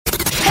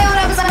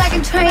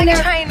Trainer.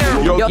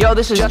 Yo,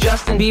 this is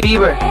Justin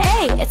Bieber.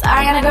 Hey, it's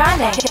Ariana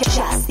Grande.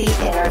 Just the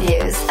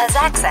Interviews, a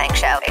Zach Sang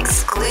Show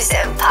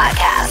exclusive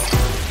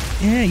podcast.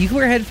 Yeah, you can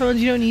wear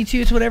headphones. You don't need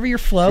to. It's whatever your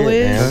flow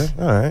is.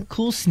 All right.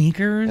 Cool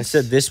sneakers. I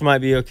said this might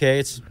be okay.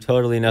 It's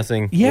totally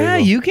nothing. Yeah,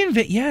 legal. you can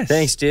vape. Yes.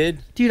 Thanks, dude.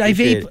 Dude, I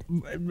Appreciate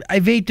vape. I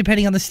vape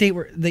depending on the state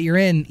that you're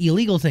in.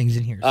 Illegal things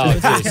in here. So Oh,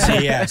 it's-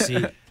 dude, see.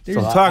 That's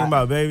what I'm talking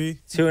about, baby.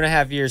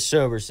 2.5 years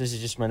sober, so this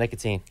is just my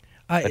nicotine.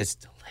 But it's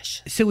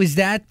delicious. So is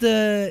that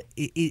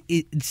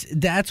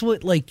that's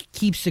what like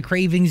keeps the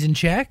cravings in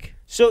check?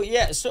 So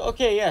yeah, so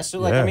okay, yeah. So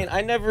like Yeah. I mean,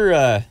 I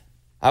never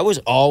I was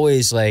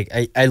always like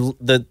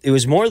it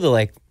was more the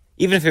like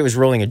even if it was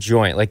rolling a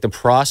joint, like the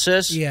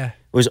process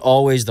was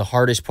always the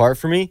hardest part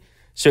for me.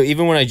 So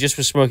even when I just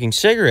was smoking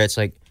cigarettes,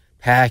 like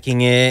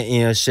packing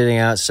it, sitting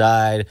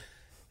outside,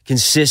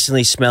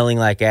 consistently smelling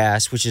like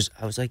ass, which is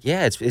I was like,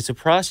 yeah, it's a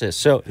process.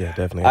 So Yeah,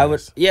 definitely. I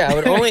would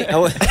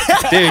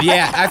dude,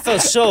 yeah, I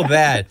felt so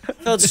bad.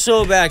 Because once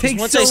I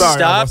Sorry, I'm a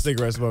stopped,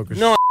 cigarette smoker.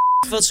 No,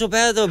 I felt so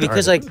bad though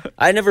because like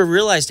I never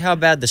realized how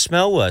bad the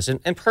smell was,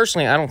 and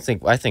personally,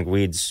 I think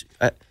weed's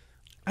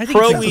I think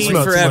pro it's weed smells too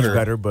much forever.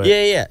 better, but-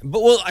 yeah.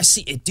 But well, I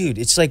see it, dude.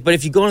 It's like, but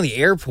if you go to the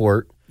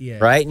airport,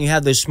 right, and you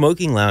have those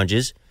smoking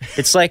lounges,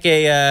 it's like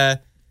a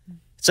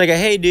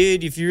hey,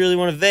 dude, if you really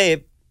want to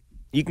vape,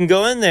 you can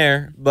go in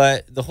there.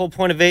 But the whole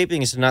point of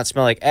vaping is to not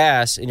smell like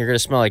ass, and you're gonna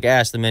smell like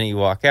ass the minute you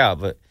walk out.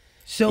 But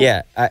So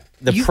yeah,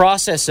 the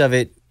process of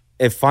it,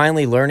 and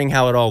finally learning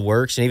how it all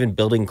works, and even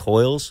building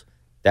coils,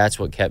 that's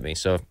what kept me.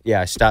 So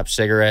yeah, I stopped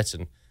cigarettes,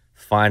 and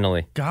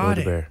finally got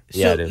it. Bear.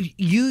 Yeah, So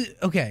dude.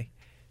 okay.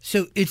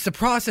 So it's the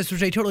process,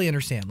 which I totally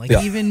understand. Like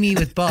Yeah. even me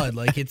with bud,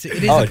 like it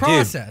is Oh, a dude,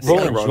 process.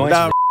 rolling Like,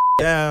 joints.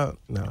 Yeah,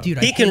 no. dude,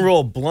 He can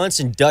roll blunts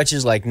and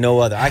Dutches like no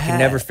other. I can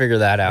never figure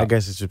that out. I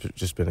guess it's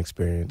just been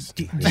experience.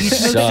 Do you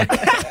smoke?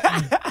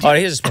 Oh,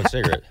 he doesn't smoke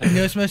cigarette.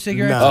 No smoke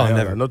cigarettes. Nah, Oh, no,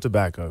 never. No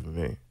tobacco for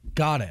me.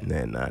 Got it.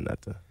 Nah,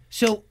 not the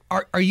So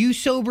are you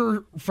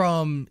sober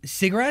from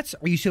cigarettes?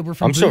 Are you sober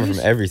from I'm sober booze?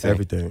 from everything.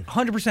 everything.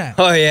 100%.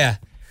 Oh yeah,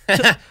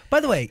 By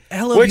the way,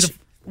 hello, which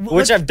beautiful.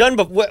 which I've done.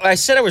 But I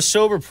said I was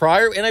sober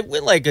prior, and I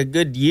went like a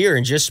good year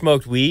and just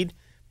smoked weed.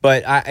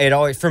 But it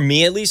always, for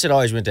me at least, it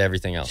always went to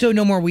everything else. So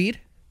no more weed?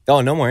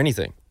 Oh, no more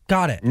anything.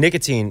 Got it.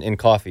 Nicotine and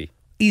coffee.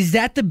 Is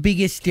that the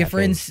biggest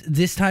difference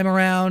this time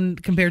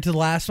around compared to the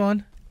last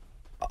one?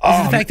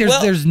 Is the fact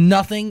there's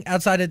nothing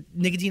outside of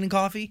nicotine and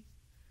coffee?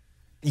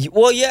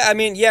 Well, yeah, I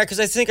mean, yeah, because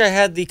I think I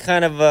had the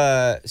kind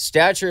of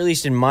stature, at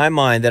least in my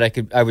mind,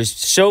 that I was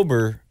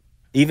sober,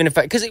 even if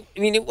because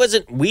it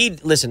wasn't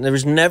weed. Listen, there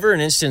was never an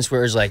instance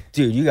where it was like,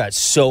 dude, you got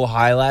so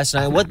high last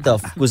night. What the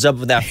was up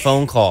with that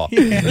phone call?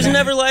 It was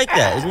never like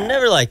that. It was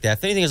never like that.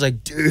 If anything, it was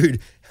like, dude,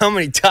 how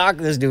many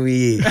tacos do we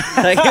eat?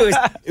 Like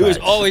it was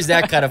always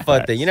that kind of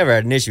fun thing. You never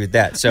had an issue with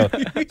that. So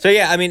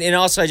yeah, I mean, and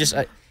also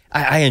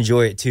I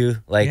enjoy it too.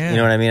 Like, you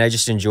know what I mean? I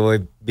just enjoy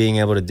being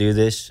able to do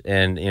this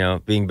and,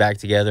 being back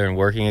together and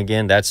working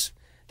again. That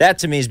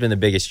to me has been the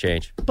biggest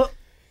change. But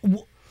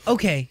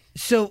okay,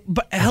 so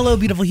but hello,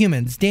 beautiful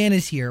humans. Dan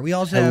is here. We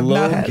also have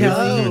Malcolm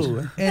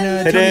Kelly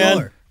and Tony Dan.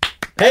 Muller.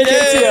 Hey,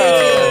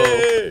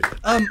 Dan!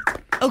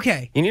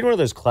 Okay, You need one of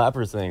those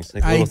clapper things.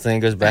 Like the little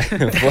thing goes back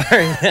and forth.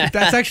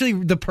 that's actually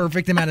the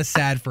perfect amount of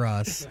sad for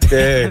us.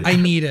 Dude, I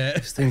need it.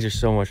 those things are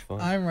so much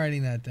fun. I'm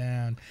writing that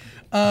down.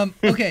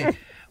 Okay.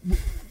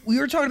 We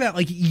were talking about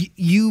like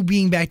you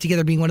being back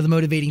together being one of the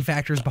motivating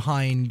factors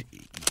behind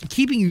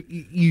keeping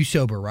you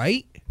sober,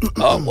 right?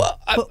 Oh, well,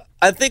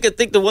 I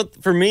think the one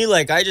for me,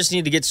 like, I just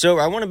need to get sober.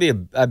 I want to be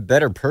a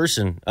better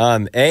person.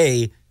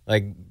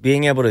 Like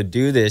being able to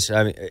do this.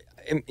 I mean,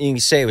 you can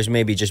say it was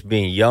maybe just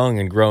being young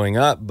and growing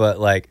up, but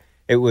like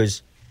it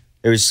was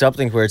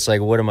something where it's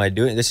like, what am I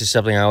doing? This is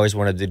something I always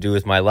wanted to do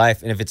with my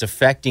life, and if it's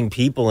affecting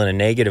people in a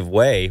negative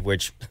way,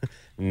 which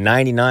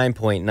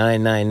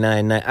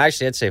 99.9999,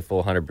 actually, I'd say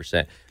full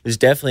 100%, is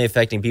definitely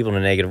affecting people in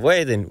a negative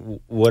way, then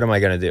what am I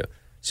going to do?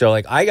 So,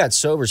 like, I got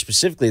sober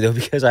specifically, though,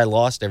 because I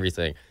lost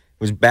everything.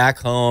 Was back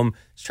home,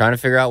 was trying to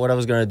figure out what I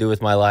was going to do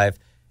with my life.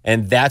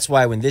 And that's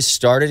why when this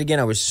started again,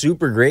 I was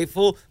super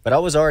grateful, but I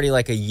was already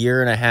like a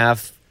year and a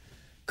half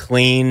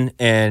clean,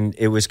 and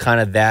it was kind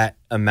of that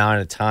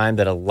amount of time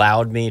that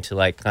allowed me to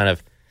like kind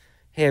of,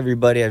 hey,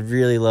 everybody, I'd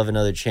really love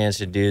another chance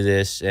to do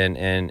this. And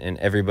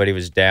everybody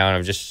was down. I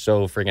was just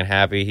so freaking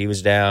happy he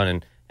was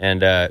down.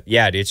 And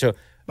yeah, dude. So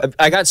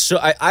I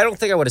don't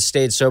think I would have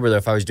stayed sober, though,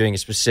 if I was doing it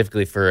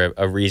specifically for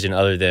a reason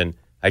other than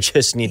I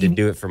just need to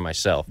do it for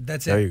myself.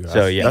 That's it. There you go.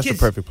 So, yeah. That's the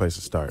perfect place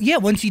to start. Yeah,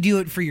 once you do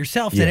it for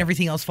yourself, then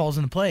everything else falls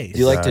into place. Do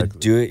you like to Exactly.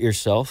 do it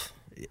yourself?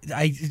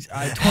 I 26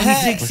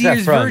 What's that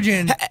years from?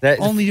 virgin, That-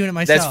 only doing it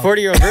myself. That's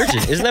 40-year-old virgin.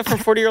 Isn't that from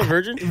 40-year-old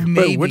virgin?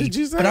 Maybe. Wait, what did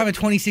you say? But I'm a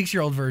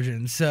 26-year-old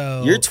virgin,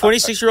 so You're a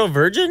 26-year-old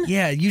virgin?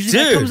 yeah. Usually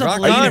that Dude, comes up rock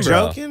later. on, Are you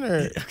bro. joking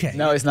or? Okay,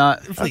 No, it's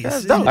not. please.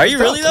 That's dope. Are you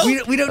really, though?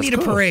 We don't need a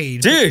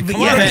parade, Dude, But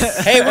come on,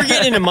 yes. man. Hey, we're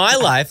getting into my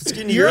life. Let's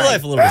get into your You're right.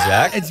 life a little bit,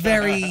 Zach. It's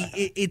very.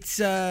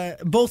 It's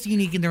both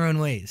unique in their own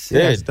ways.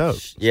 Dude, That's dope.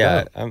 That's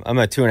yeah, dope. I'm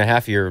a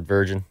 2.5-year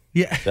virgin.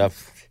 Yeah. So.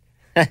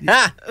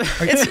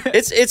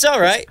 it's all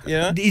right, you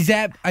know. Is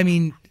that? I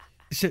mean,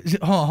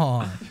 Hold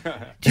on.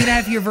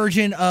 2.5 year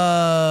virgin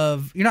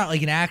of. You're not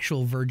like an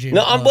actual virgin.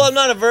 No, I'm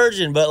not a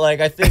virgin, but like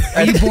I think.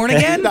 Are you born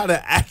again? Not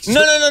an actual.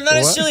 No, not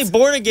necessarily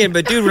born again,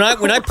 but dude,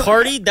 when I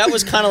partied, that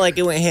was kind of like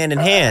it went hand in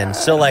hand.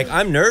 So like,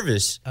 I'm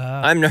nervous.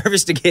 I'm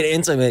nervous to get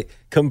intimate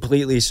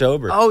completely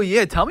sober. Oh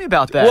yeah, tell me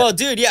about that. Well,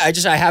 dude, yeah,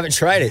 I haven't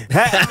tried it.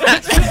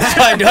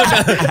 So I don't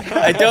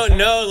know. I don't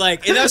know.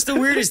 Like, and that's the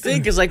weirdest thing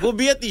because like we'll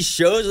be at these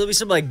shows, there'll be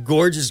some like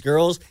gorgeous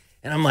girls,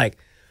 and I'm like,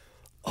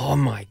 oh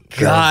my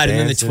god! And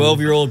then the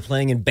 12-year-old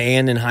playing in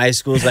band in high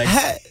school is like.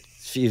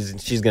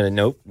 She's gonna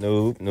nope.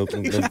 Let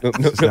me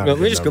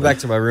just go back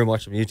to my room,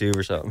 watch some YouTube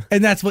or something.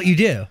 And that's what you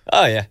do.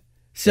 Oh yeah.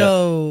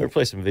 So or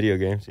play some video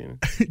games. You know.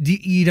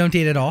 You don't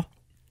date at all?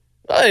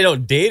 I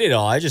don't date at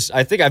all. I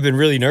think I've been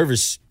really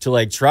nervous to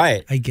like try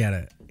it. I get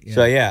it. Yeah.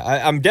 So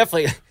yeah, I'm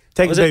definitely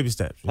Taking baby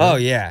steps. You know? Oh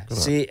yeah.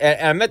 See,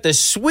 and I met the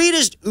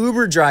sweetest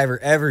Uber driver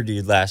ever,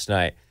 dude, last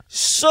night.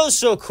 So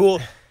cool.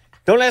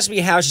 Don't ask me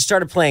how. She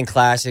started playing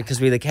classic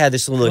because we like had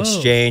this little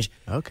exchange.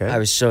 Okay. I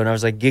was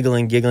like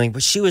giggling,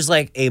 but she was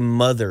like a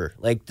mother,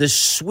 like the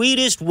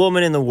sweetest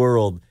woman in the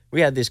world.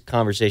 We had this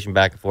conversation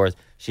back and forth.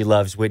 She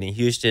loves Whitney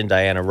Houston,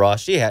 Diana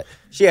Ross. She had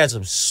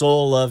some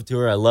soul love to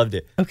her. I loved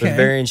it. Okay. But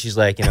very, and she's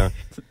like, you know,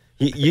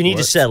 you need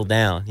to settle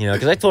down, you know,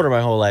 because I told her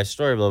my whole life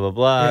story, blah blah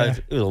blah. Yeah.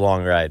 It was a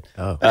long ride.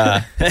 Oh.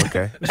 But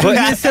Okay. You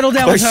gotta settle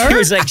down with her? She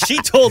was like, she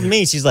told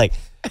me, she's like,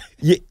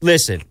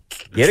 listen,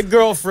 get a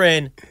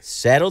girlfriend,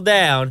 settle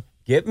down.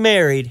 Get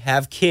married,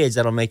 have kids,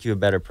 that'll make you a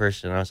better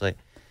person. And I was like,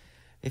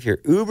 if your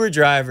Uber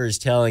driver is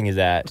telling you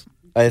that,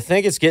 I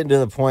think it's getting to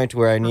the point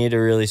where I need to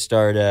really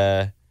start,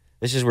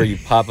 this is where you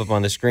pop up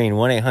on the screen,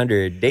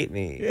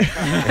 1-800-DATE-ME.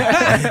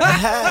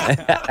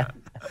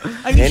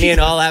 I mean, Any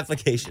and all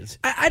applications.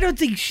 I don't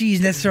think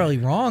she's necessarily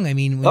wrong. I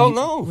mean,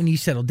 no. when you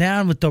settle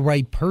down with the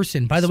right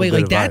person. By the way,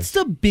 like that's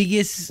the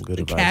biggest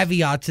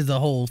caveat to the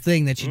whole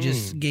thing that you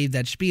just gave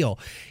that spiel.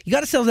 You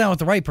got to settle down with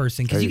the right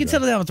person because you can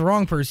settle down with the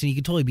wrong person, you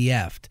can totally be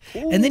effed,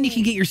 and then you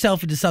can get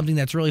yourself into something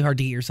that's really hard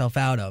to get yourself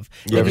out of.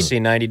 You ever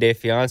seen 90 Day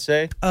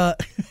Fiance?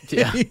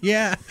 Yeah.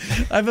 Yeah.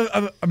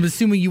 I'm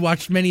assuming you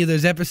watched many of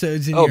those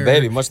episodes. In your,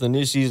 baby, much of the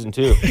new season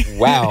too.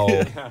 Wow.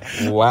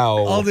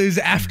 All those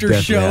after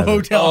show Definitely.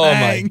 hotel Oh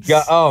hangs. my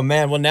god! Oh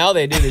man! Well, now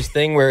they do this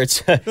thing where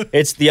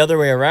it's the other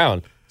way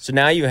around. So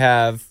now you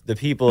have the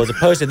people, as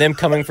opposed to them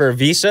coming for a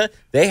visa,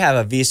 they have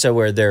a visa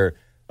where their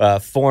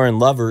foreign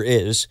lover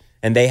is,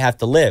 and they have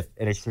to live.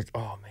 And it's just,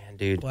 oh man,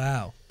 dude!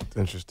 Wow. It's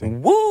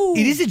interesting. Woo!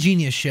 It is a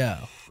genius show.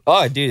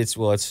 Oh, dude! It's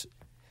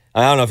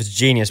I don't know if it's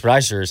genius, but I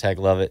sure as heck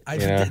love it. You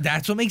know?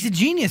 That's what makes it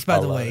genius, by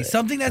the love way. it.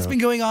 Something that's been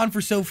going on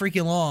for so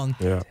freaking long.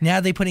 Yeah. Now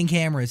they put in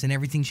cameras and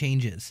everything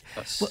changes.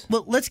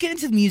 Well, let's get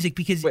into the music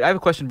because Wait, I have a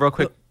question real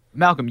quick.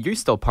 Malcolm, you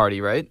still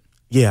party, right?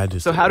 Yeah, I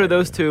just. So how do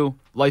those two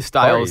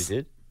lifestyles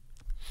dude.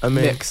 I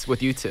mean, mix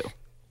with you two?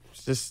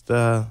 it's just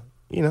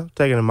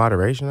taking in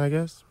moderation, I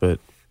guess. But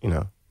you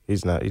know, he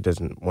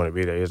doesn't want to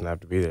be there. He doesn't have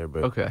to be there.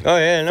 But Okay. Oh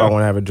yeah, if I no,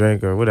 want to have a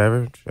drink or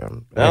whatever,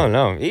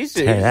 no. He's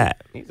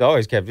that. he's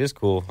always kept his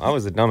cool. I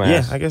was a dumbass.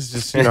 Yeah, I guess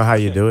it's just how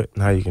you do it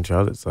and how you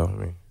control it. So I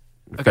mean,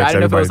 Okay, I don't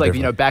know if it was like,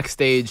 different.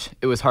 backstage,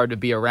 it was hard to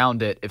be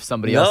around it if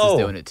somebody else is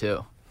doing it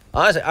too.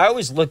 Honestly, I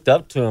always looked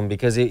up to him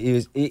because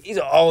he's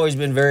always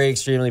been very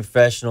extremely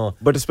professional.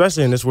 But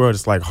especially in this world,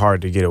 it's like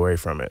hard to get away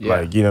from it.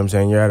 Yeah. Like, you know what I'm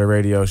saying? You're at a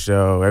radio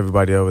show.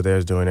 Everybody over there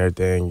is doing their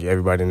thing.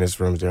 Everybody in this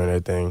room is doing their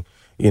thing.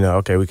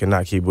 Okay, we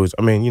cannot keep booze.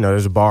 I mean,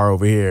 there's a bar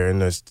over here in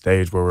the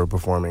stage where we're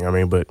performing. I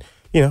mean, but,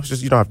 it's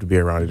just you don't have to be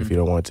around it if you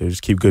don't want to.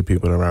 Just keep good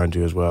people around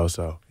you as well.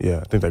 So, yeah,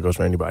 I think that goes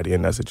for anybody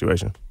in that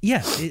situation.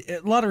 yeah, a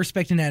lot of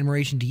respect and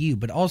admiration to you,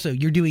 but also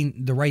you're doing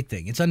the right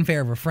thing. It's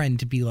unfair of a friend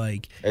to be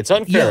like, It's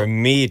unfair Yo. of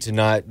me to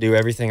not do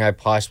everything I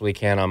possibly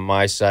can on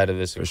my side of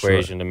this sure.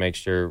 equation to make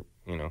sure,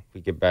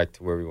 we get back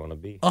to where we want to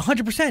be.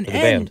 100%. And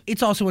band.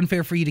 it's also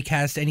unfair for you to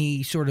cast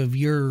any sort of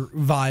your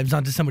vibes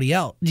onto somebody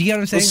else. Do you get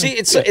what I'm saying?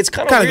 Well, see, it's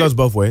kind of Kind of goes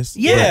both ways.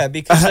 Yeah,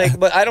 because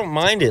but I don't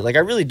mind it. Like I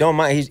really don't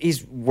mind.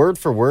 He's word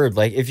for word.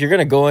 Like if you're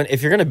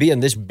gonna be in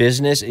this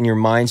business and your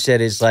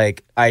mindset is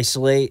like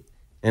isolate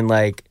and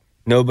like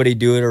nobody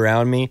do it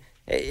around me,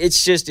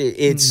 it's just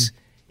it's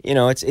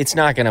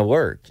not gonna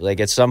work. Like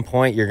at some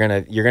point you're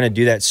gonna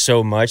do that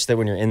so much that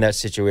when you're in that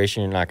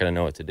situation you're not gonna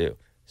know what to do.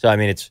 So I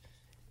mean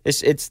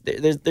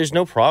there's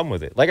no problem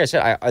with it. Like I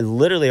said, I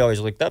literally always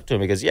looked up to him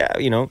because he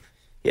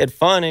had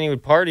fun and he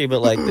would party,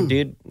 but like the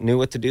dude knew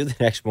what to do the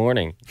next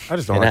morning. I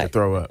just don't And like to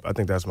throw up. I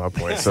think that's my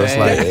point. So it's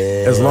like,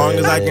 as long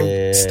as I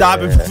can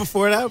stop it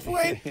before that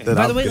point, then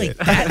By I'm the way, good.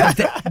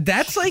 like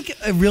that's like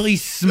a really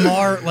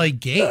smart like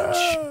gauge.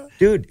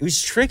 Dude, it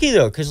was tricky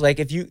though, because like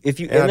if you I end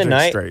the drink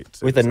night straight,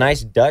 so with a it's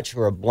nice Dutch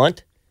or a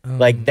blunt,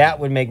 like that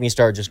would make me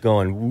start just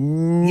going,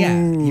 woo. Yeah,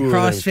 you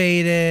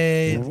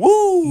crossfaded.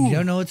 Woo. You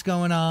don't know what's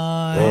going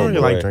on. I don't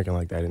really boy. like drinking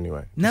like that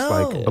anyway. No.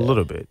 Just like a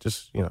little bit.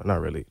 Just, not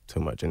really too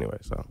much anyway.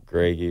 So,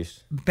 Grey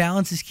Goose.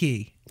 Balance is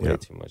key. Way Yeah.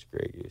 too much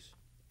Grey Goose.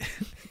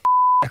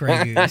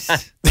 Grey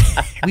Goose.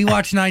 We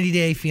watched 90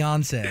 Day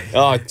Fiancé.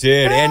 Oh,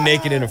 dude, and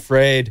Naked and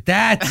Afraid.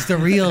 That's the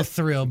real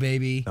thrill,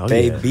 baby. Oh,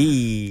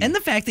 Baby. And the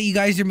fact that you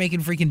guys are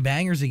making freaking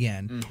bangers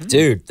again. Mm-hmm.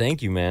 Dude,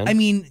 thank you, man. I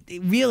mean,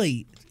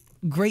 really,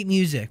 great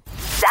music.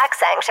 Zach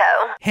Sang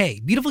Show.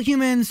 Hey, beautiful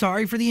human,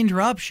 sorry for the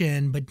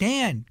interruption, but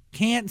Dan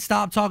can't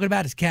stop talking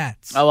about his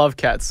cats. I love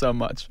cats so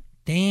much.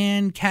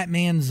 Dan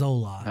Catman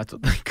Zola. That's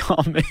what they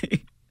call me.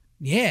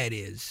 Yeah, it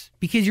is.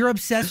 Because you're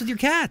obsessed with your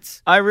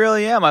cats. I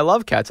really am. I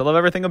love cats. I love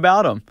everything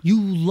about them. You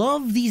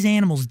love these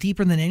animals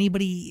deeper than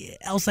anybody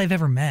else I've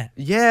ever met.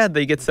 Yeah,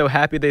 they get so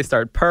happy they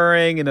start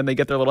purring, and then they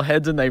get their little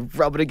heads and they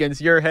rub it against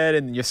your head,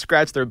 and you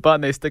scratch their butt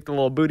and they stick their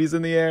little booties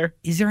in the air.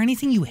 Is there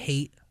anything you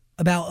hate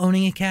about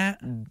owning a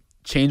cat?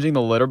 Changing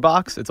the litter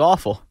box, it's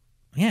awful.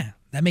 Yeah,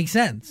 that makes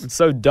sense. It's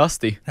so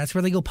dusty. That's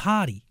where they go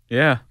potty.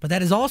 Yeah. But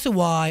that is also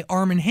why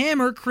Arm &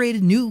 Hammer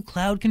created new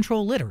cloud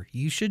control litter.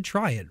 You should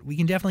try it. We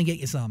can definitely get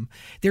you some.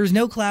 There's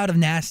no cloud of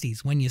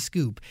nasties when you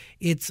scoop.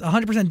 It's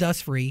 100%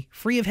 dust-free,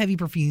 free of heavy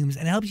perfumes,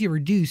 and helps you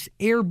reduce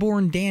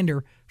airborne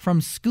dander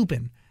from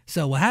scooping.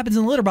 So what happens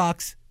in the litter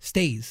box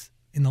stays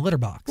in the litter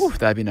box. Ooh,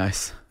 that'd be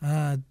nice.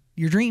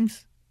 Your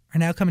dreams are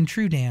now coming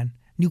true, Dan.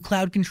 New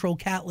cloud control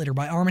cat litter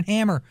by Arm &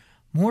 Hammer.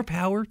 More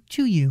power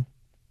to you.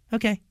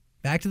 Okay,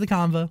 back to the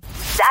convo.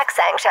 Zach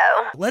Sang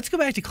Show. Let's go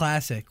back to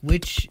Classic,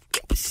 which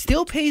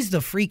still pays the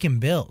freaking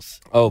bills.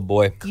 oh,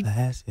 boy.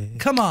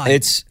 Come on.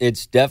 It's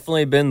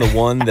definitely been the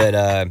one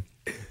that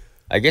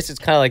I guess it's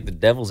kind of like the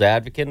devil's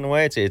advocate in a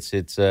way. It's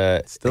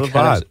Still a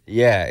kind vibe.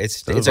 Yeah, it's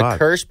Still a a vibe.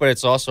 curse, but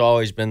it's also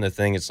always been the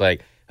thing. It's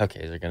like, okay,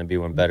 is there going to be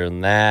one better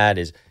than that?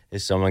 Is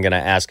someone going to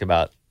ask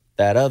about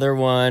that other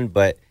one?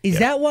 But Is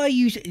that why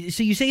you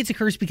say it's a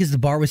curse because the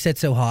bar was set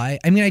so high?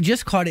 I mean, I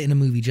just caught it in a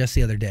movie just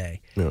the other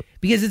day. Yeah.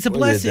 Because it's a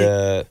what is blessing.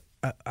 it,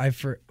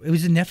 It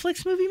was a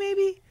Netflix movie,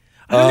 maybe?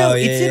 I don't know.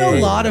 It's in a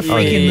lot of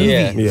freaking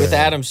movies. With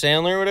Adam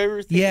Sandler or whatever.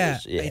 I think it Yeah,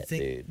 is. Yeah, I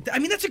think. dude. I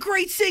mean, that's a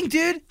great thing,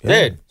 dude.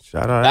 Yeah. Dude.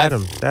 Shout out I-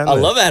 Adam. I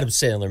love Adam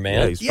Sandler, man.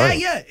 Yeah, he's Yeah,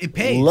 funny. yeah, it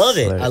pays. Love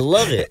it. Right. I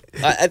love it.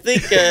 I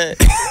think.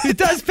 It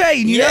does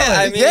pay, and you know it.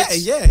 I mean,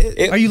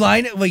 it's- Are you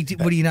lying? Wait,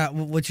 what do you not?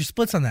 What's your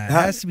splits on that? It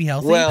has to be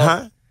healthy. Well,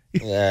 Huh?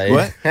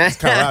 What? It's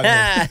kinda loud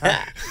in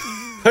here.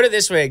 Put it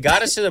this way, it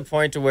got us to the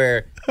point to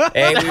where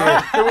hey,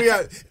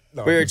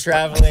 we were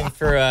traveling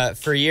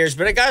for years,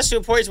 but it got us to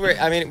a point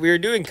where we were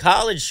doing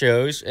college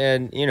shows,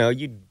 and you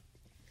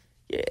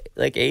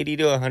like 80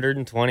 to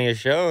 120 a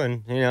show,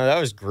 and that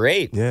was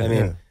great.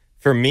 Yeah,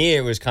 for me,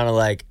 it was kind of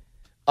like,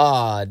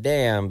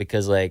 damn,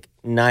 because like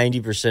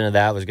 90% of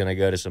that was going to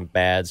go to some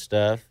bad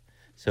stuff.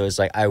 So it's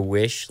like I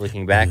wish,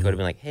 looking back, I would have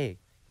been like, hey,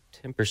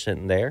 10%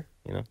 in there.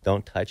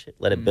 Don't touch it.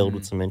 Let it build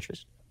with some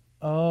interest.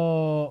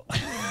 Oh,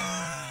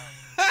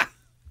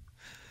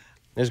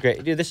 It was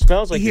great. Dude, this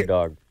smells like your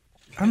dog.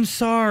 I'm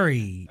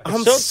sorry.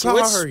 I'm So,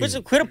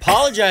 sorry. quit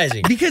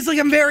apologizing. Because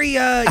I'm very,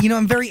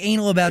 I'm very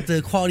anal about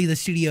the quality of the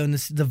studio and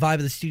the vibe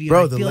of the studio.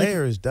 Bro, I the feel like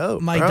layer is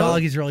dope. My bro.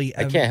 dog is really.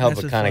 I can't help that's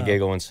but what's kind of up.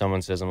 giggle when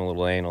someone says I'm a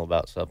little anal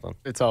about something.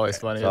 It's always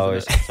funny,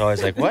 It's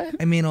always like, what?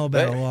 I'm anal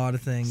about What? a lot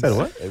of things. Said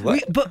what?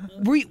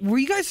 Were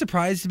you guys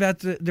surprised about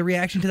the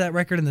reaction to that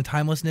record and the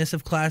timelessness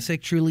of Classic?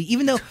 Truly,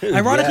 even though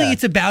ironically yeah.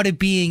 it's about it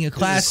being a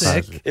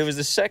classic. It was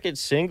the second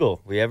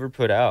single we ever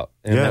put out.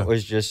 And Yeah. that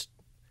was just,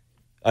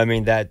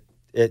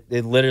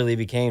 it literally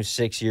became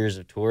 6 years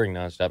of touring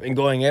nonstop and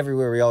going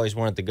everywhere we always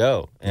wanted to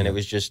go. And it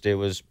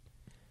was,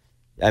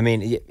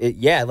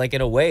 like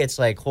in a way it's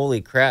like, holy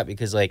crap,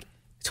 because like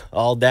it's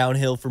all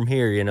downhill from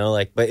here,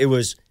 but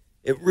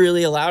it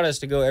really allowed us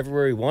to go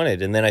everywhere we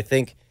wanted. And then I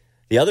think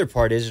the other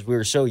part is we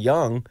were so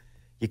young,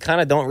 you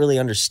kind of don't really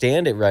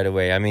understand it right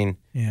away.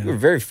 Yeah. We were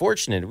very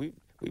fortunate. We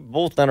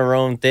both done our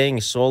own thing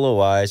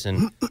solo-wise,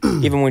 and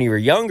even when you were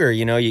younger,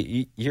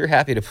 you're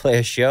happy to play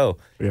a show.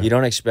 Yeah. You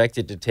don't expect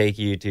it to take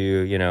you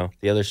to,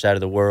 the other side of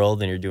the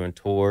world, and you're doing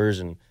tours,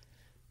 and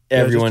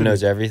everyone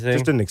knows everything.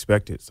 Just didn't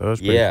expect it. So it was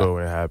pretty Yeah. cool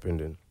when it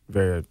happened, and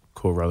very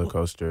cool roller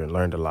coaster, and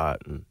learned a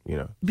lot, and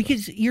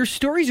Because your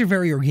stories are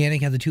very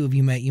organic how the two of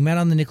you met. You met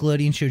on the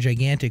Nickelodeon show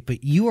Gigantic,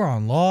 but you were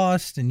on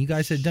Lost, and you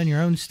guys had done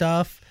your own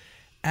stuff.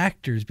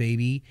 Actors,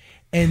 baby.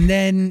 And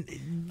then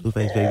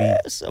Blueface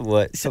baby.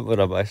 Somewhat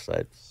on my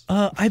side.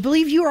 I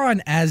believe you were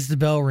on As the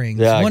Bell Rings,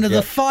 Yeah, one of yeah.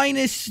 the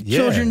finest Yeah.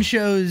 children's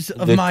shows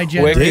of The my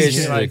quickest,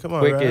 generation. Like, come on,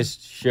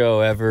 quickest show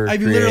ever. I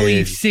mean, literally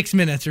created. 6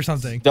 minutes or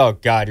something. Oh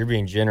God, you're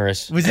being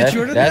generous. Was it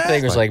shorter than that that?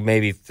 thing was like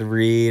maybe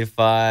 3 to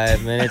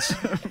 5 minutes.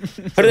 Put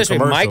it this way,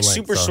 Commercial Mike's length,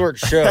 super so. short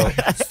show.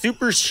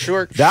 Super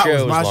short That show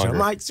was my show. longer.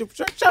 Mike Super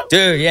Short Show.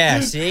 Dude, yeah,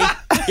 see? Yeah,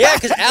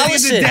 because Was the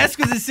Allison. desk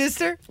with his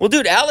sister? Well,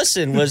 dude,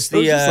 Allison was That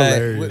was the. just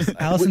hilarious.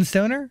 Allison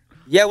Stoner?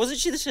 Yeah, wasn't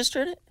she the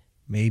sister in it?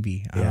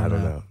 Maybe. Yeah, I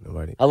don't know.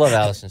 Nobody. I love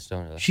Allison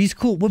Stoner. Though. She's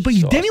cool. But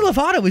She's Demi awesome.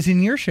 Lovato was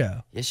in your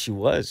show. Yes, she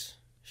was.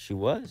 She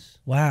was.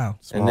 Wow.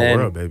 Small then-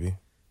 world, baby.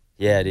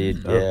 Yeah,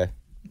 dude. Yeah.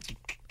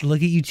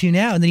 Look at you two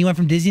now. And then you went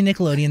from Disney to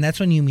Nickelodeon. That's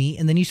when you meet.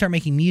 And then you start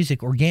making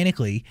music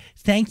organically.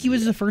 Thank You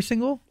was the first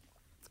single?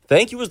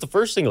 Thank You was the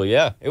first single.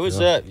 Yeah, it was.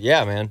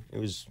 Yeah, man.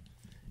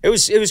 It It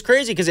was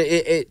crazy because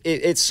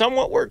it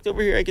somewhat worked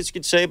over here, I guess you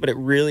could say, but it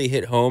really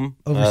hit home.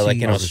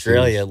 Like in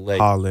Australia, like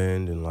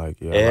Holland, and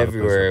like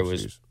everywhere. It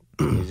was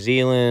New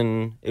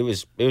Zealand. It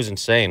was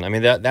insane. I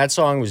mean, that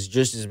song was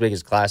just as big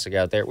as Classic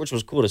out there, which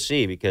was cool to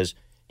see because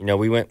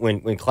we went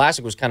when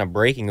Classic was kind of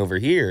breaking over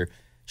here,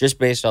 just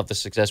based off the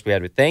success we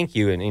had with Thank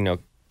You, and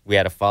we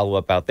had a follow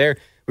up out there.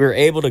 We were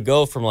able to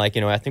go from I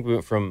think we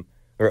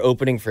were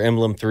opening for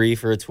Emblem 3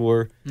 for a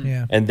tour,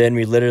 and then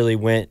we literally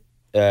went.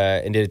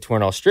 And did a tour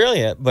in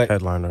Australia, but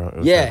headlined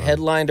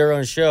our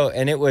own show,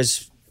 and it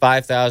was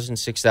 5,000,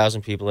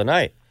 6,000 people a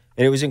night,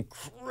 and it was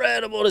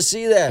incredible to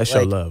see that. They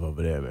show love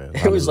over there, man.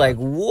 It was like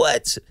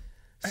what?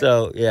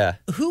 So yeah.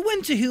 Who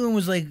went to who and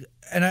was like?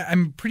 And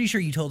I'm pretty sure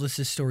you told us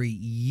this story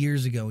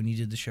years ago when you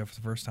did the show for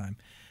the first time.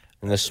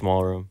 In this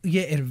small room.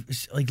 Yeah, it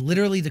was like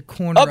literally the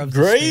corner of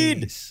the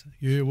space.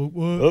 Yeah,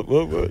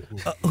 what?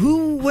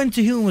 Who went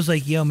to who and was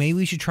like, yo, maybe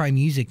we should try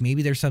music.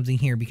 Maybe there's something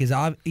here because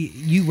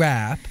you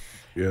rap.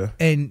 Yeah.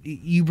 And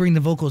you bring the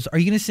vocals. Are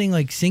you going to sing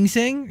like Sing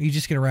Sing? Or are you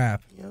just going to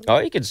rap? Oh,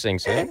 you can sing.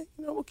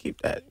 We'll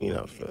keep that,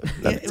 for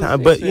another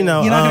time. But, you're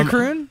not going to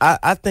croon?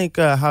 I think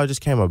how it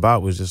just came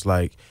about was just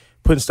like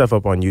putting stuff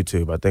up on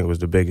YouTube. I think was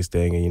the biggest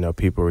thing. And,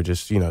 people were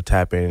just,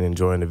 tapping and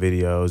enjoying the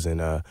videos.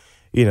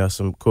 And,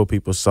 some cool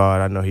people saw it.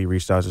 I know he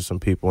reached out to some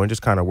people and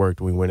just kind of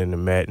worked. We went in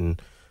and met and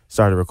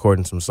started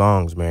recording some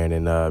songs, man.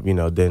 And,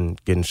 then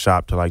getting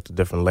shopped to like the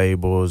different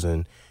labels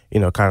and,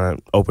 kind of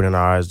opening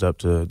our eyes up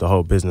to the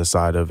whole business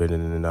side of it.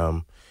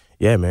 And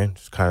yeah, man,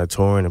 just kind of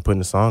touring and putting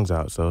the songs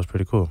out. So it was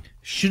pretty cool.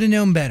 Should have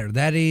known better.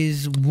 That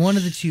is one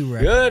of the two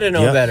records. Should have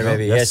known better,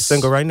 maybe. That's Yes. the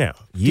single right now.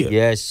 Yeah.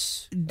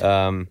 Yes.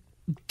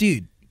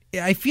 Dude,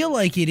 I feel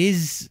like it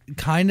is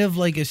kind of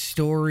like a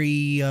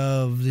story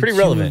of the Pretty two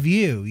relevant. of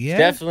you. Yeah,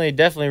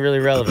 Definitely really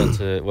relevant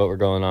to what we're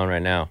going on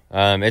right now.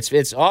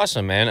 It's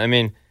awesome, man. I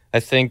mean,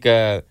 I think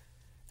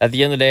at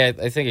the end of the day,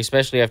 I think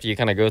especially after you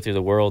kind of go through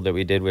the world that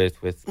we did with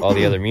all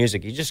the other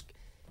music, you just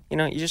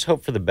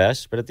hope for the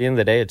best. But at the end of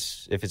the day,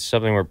 if it's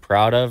something we're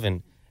proud of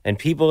and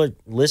people are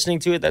listening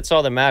to it, that's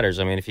all that matters.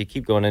 I mean, if you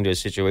keep going into a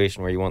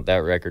situation where you want that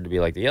record to be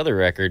like the other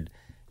record,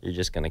 you're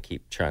just going to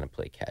keep trying to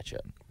play catch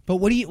up. But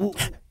what are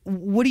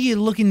you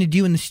looking to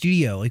do in the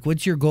studio? Like,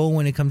 what's your goal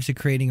when it comes to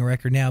creating a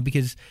record now?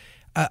 Because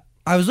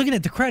I was looking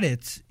at the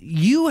credits.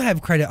 You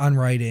have credit on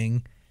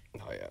writing.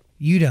 Oh yeah.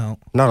 You don't.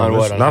 Not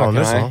on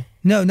this song.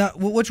 No, not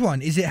which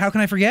one is it? How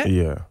Can I Forget?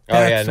 Yeah.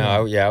 Oh yeah,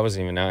 no, I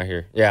wasn't even out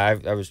here. Yeah,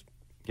 I was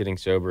getting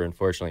sober,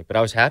 unfortunately, but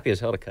I was happy as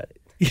hell to cut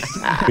it.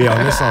 Yeah,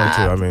 on this song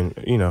too. I mean,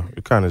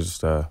 it kind of just,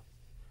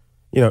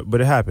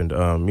 but it happened.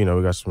 We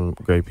got some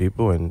great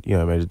people, and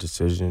made a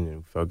decision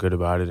and felt good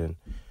about it, and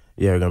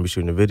yeah, we're gonna be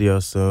shooting a video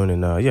soon,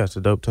 and yeah, it's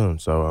a dope tune.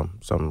 So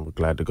something we're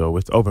glad to go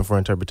with. Open for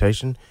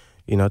interpretation.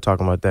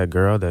 Talking about that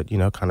girl that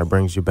kind of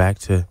brings you back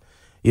to.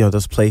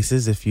 Those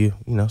places if you,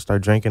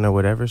 start drinking or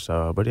whatever.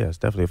 So, but yeah, it's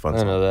definitely a fun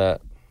song. I know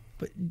that.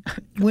 But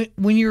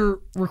when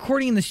you're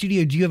recording in the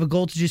studio, do you have a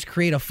goal to just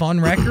create a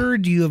fun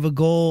record? Do you have a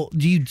goal?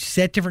 Do you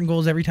set different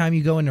goals every time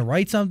you go in to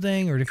write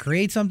something or to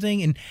create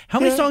something? And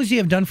how many songs do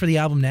you have done for the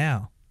album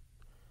now?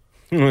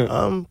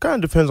 Kind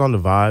of depends on the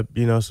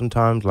vibe.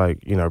 Sometimes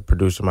like,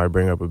 producer might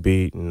bring up a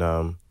beat and,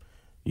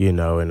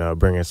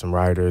 bring in some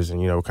writers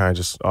and, kind of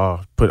just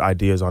put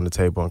ideas on the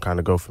table and kind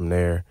of go from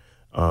there.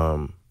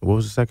 What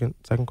was the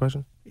second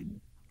question?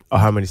 Oh,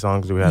 how many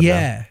songs do we have now?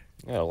 Yeah.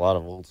 We got a lot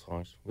of old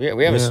songs. We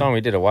have a song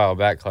we did a while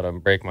back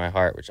called "Break My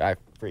Heart," which I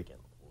freaking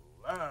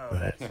love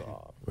that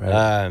song.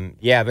 Right.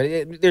 Yeah,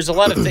 but there's a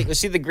lot of things.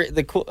 See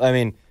the cool. I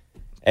mean,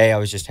 I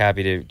was just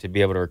happy to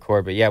be able to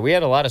record. But yeah, we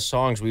had a lot of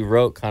songs we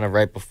wrote kind of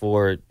right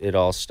before it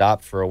all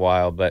stopped for a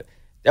while. But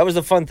that was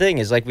the fun thing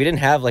is like we didn't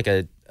have like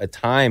a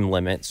time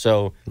limit,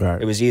 so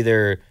It was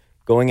either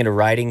going into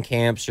writing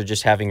camps or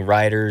just having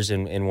writers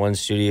in one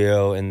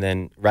studio and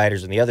then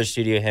writers in the other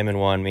studio, him in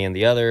one, me in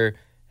the other,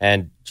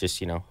 and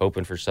just,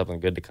 hoping for something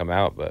good to come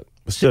out. But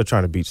still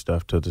trying to beat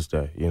stuff till this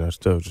day,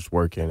 still just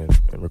working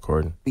and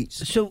recording.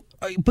 So,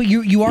 but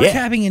you are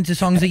tapping into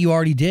songs that you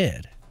already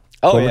did.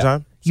 Oh, One more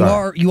time?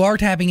 You are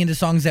tapping into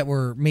songs that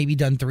were maybe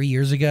done 3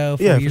 years ago,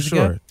 4 years ago?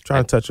 Yeah, for sure.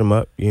 Trying to touch them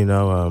up,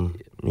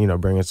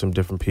 bringing some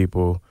different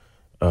people.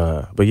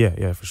 But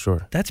yeah, for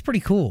sure. That's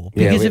pretty cool.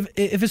 Because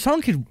if a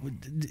song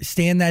could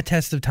stand that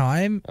test of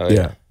time,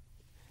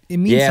 it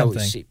means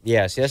something. See,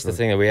 that's the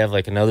thing that we have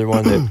like another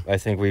one that I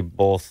think we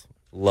both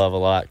love a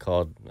lot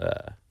called,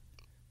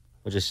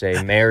 we'll just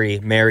say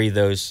Marry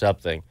Those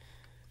Something.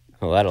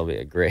 Well, that'll be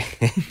a great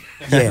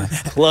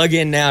plug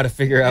in now to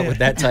figure out what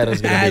that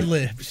title's going to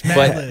be.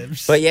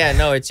 Ad-libs. But yeah,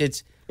 no,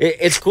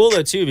 it's cool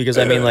though too because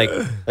I mean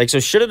like so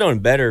Should Have Known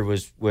Better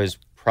was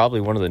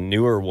probably one of the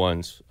newer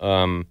ones.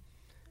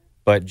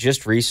 But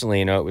just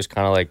recently, it was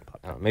kind of like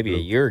maybe a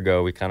year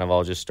ago, we kind of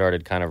all just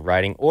started kind of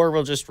writing, or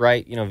we'll just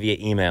write, via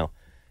email.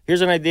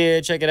 Here's an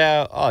idea, check it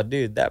out. Oh,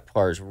 dude, that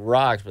part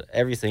rocks, but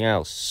everything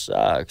else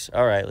sucks.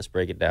 All right, let's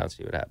break it down,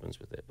 see what happens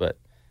with it. But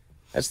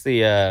that's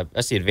the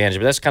advantage.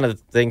 But that's kind of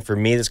the thing for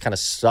me that's kind of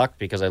sucked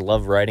because I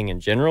love writing in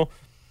general,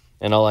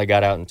 and all I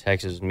got out in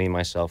Texas is me,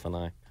 myself, and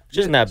I, which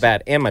isn't that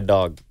bad, and my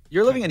dog.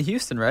 You're living in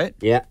Houston, right?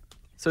 Yeah.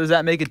 So does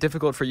that make it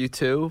difficult for you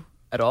too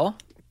at all?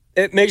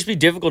 It makes me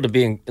difficult to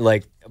be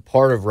like a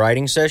part of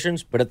writing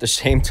sessions, but at the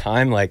same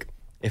time, like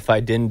if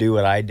I didn't do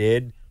what I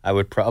did, I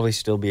would probably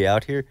still be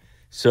out here.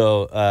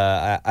 So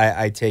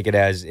I take it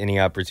as any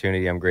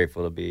opportunity. I'm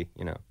grateful to be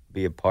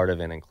a part of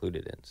and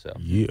included in. So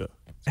yeah.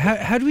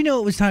 How do we know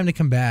it was time to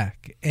come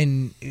back,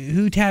 and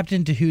who tapped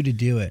into who to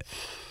do it?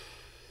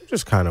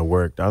 Just kind of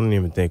worked. I don't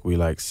even think we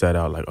like set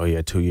out like, oh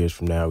yeah, 2 years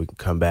from now we can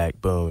come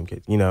back. Boom.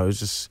 It's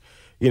just,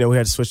 we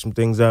had to switch some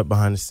things up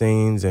behind the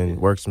scenes and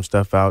work some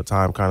stuff out.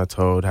 Time kind of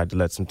told, had to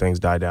let some things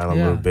die down a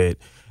little bit,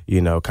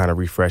 kind of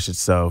refresh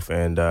itself.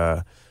 And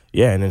and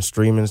then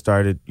streaming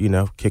started,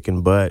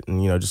 kicking butt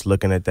and, just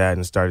looking at that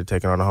and started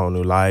taking on a whole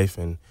new life.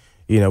 And,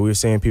 we were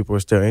seeing people were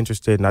still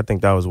interested. And I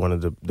think that was one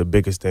of the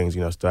biggest things,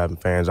 still having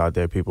fans out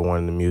there, people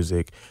wanting the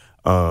music.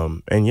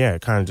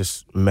 It kind of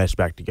just meshed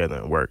back together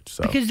and worked.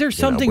 So because there's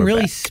something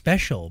really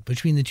special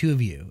between the two of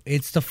you.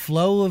 It's the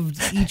flow of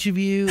each of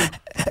you.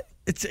 Are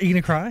you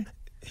gonna cry?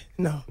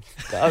 No.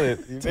 Stop it.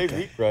 You made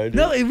me cry, dude.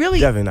 No, it really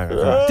definitely not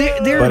gonna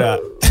cry.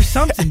 There's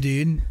something,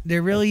 dude.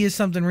 There really is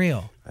something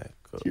real.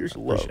 Tears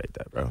of appreciate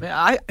that, bro. Man,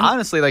 I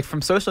honestly, like,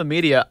 from social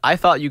media, I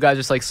thought you guys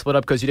just like split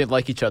up because you didn't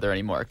like each other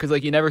anymore. Because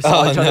like you never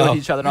saw each other with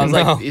each other, and I was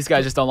like, these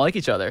guys just don't like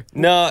each other.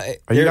 No,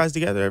 are you guys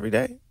together every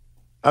day?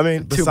 I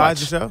mean,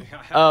 besides the show?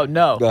 Oh,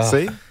 no.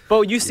 See?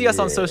 But you see us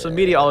on social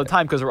media all the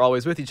time because we're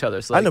always with each other.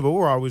 So, like, I know, but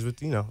we're always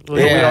with, we don't see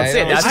it. That's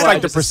it's why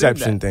like the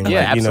perception thing. Yeah,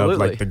 like,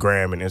 absolutely. like the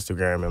gram and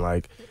Instagram and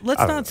like.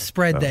 Let's not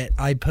spread that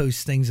I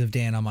post things of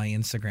Dan on my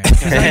Instagram.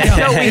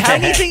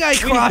 Anything I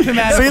crop him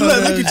out of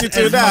look at you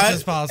two as much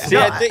as possible. See,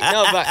 I think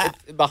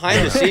but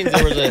behind the scenes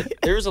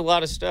there was a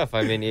lot of stuff.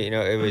 I mean,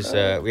 it was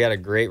we had a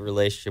great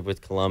relationship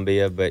with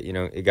Columbia, but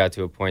it got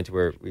to a point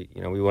where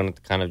we wanted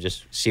to kind of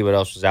just see what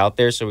else was out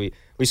there, so we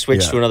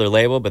switched to another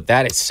label. But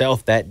that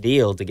itself, that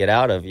deal to get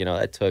out of,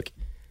 that took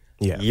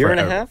a year and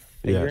a half,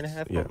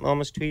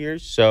 almost 2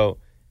 years. So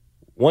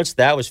once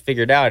that was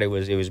figured out, it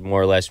was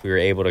more or less we were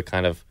able to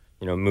kind of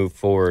move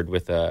forward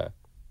with a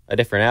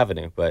different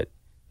avenue. But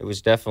it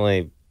was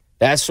definitely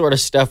that sort of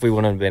stuff we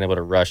wouldn't have been able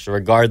to rush. So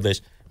regardless,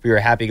 if we were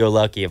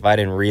happy-go-lucky, if I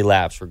didn't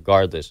relapse,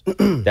 regardless,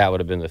 that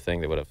would have been the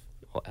thing that would have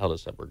held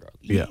us up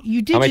regardless. Yeah.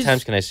 You did How many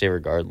times can I say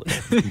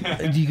regardless?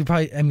 You could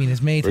probably, as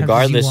many times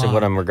Regardless as you of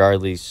what want. I'm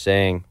regardless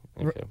saying.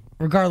 Okay.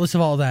 Regardless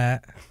of all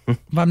that,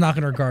 but I'm not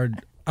going to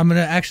regard. I'm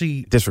going to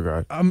actually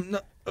disregard. I'm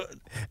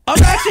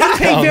actually going to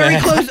pay very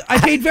close. I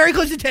paid very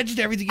close attention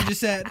to everything you just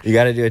said. You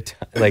got to do it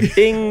like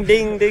ding,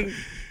 ding, ding.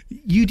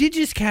 You did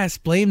just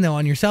cast blame though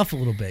on yourself a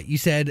little bit. You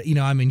said,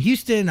 I'm in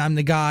Houston. I'm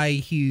the guy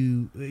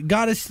who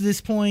got us to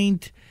this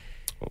point.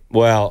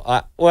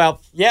 Well,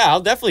 yeah,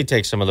 I'll definitely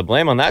take some of the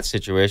blame on that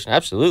situation.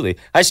 Absolutely,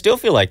 I still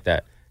feel like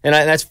that, and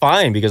that's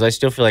fine because I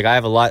still feel like I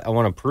have a lot I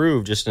want to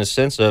prove, just in a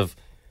sense of,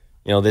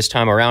 this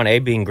time around,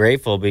 being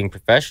grateful, being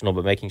professional,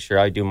 but making sure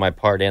I do my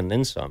part and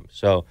then some.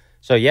 So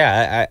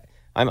yeah,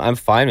 I'm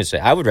fine with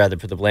saying I would rather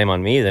put the blame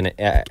on me than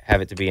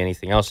have it to be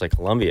anything else like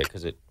Columbia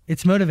because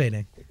it's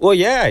motivating. Well,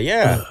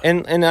 yeah,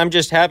 and I'm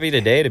just happy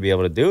today to be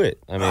able to do it.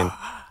 I mean,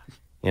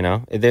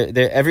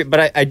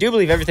 but I do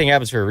believe everything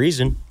happens for a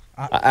reason.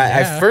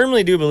 I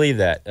firmly do believe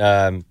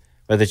that.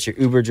 Whether it's your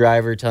Uber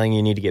driver telling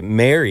you need to get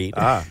married.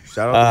 Shout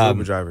out to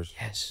Uber drivers.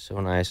 Yes, so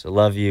nice. I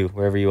love you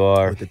wherever you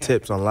are. With the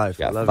tips on life.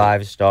 Got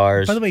 5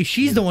 stars. By the way,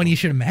 she's the one you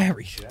should have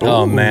married.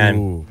 Oh, man.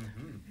 You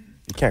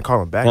can't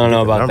call him back. I don't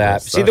know about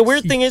that. See, the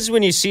weird thing is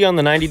when you see on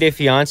the 90 Day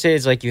Fiancé,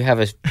 it's like you have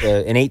an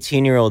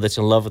 18-year-old that's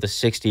in love with a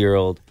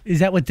 60-year-old. Is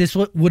that what this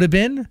would have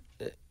been?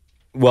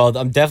 Well,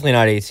 I'm definitely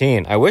not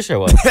 18. I wish I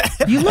was.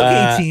 You look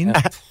 18.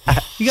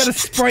 You got a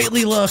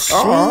sprightly look.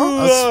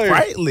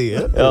 Sprightly.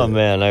 Oh,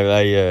 man.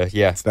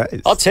 Yeah. That's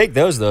nice. I'll take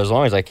those, though, as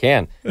long as I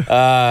can.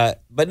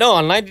 But no,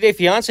 on 90 Day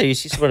Fiancé, you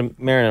see someone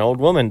marrying an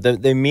old woman.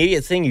 The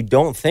immediate thing you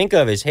don't think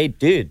of is, hey,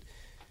 dude,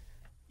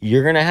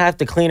 you're going to have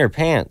to clean her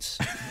pants.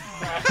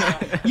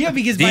 Yeah,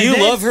 because do you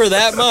love her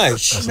that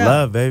much? That's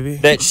love, baby.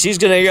 That she's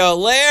gonna go,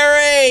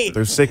 Larry,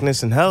 through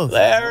sickness and health.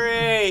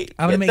 Larry,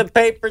 get the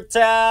paper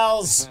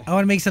towels. I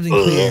want to make something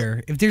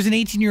clear. If there's an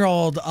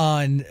 18-year-old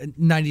on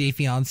 90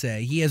 Day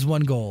Fiancé, he has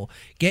one goal: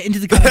 get into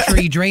the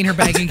country, drain her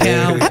bank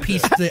account,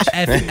 piece the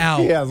F out.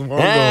 He has one goal.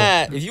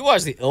 If you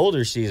watch the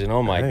older season,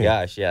 oh my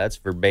gosh, yeah, that's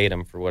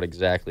verbatim for what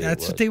exactly.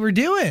 That's what they were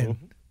doing.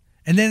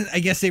 And then I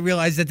guess they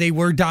realized that they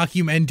were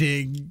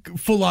documenting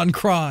full-on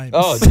crimes.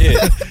 Oh, dude.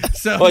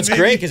 So it's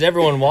great because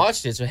everyone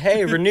watched it. So,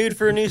 hey, renewed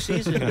for a new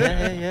season.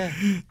 Yeah.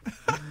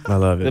 I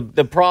love it.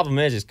 The problem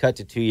is cut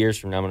to 2 years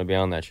from now, I'm going to be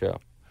on that show.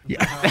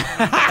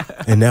 Yeah.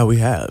 And now we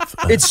have.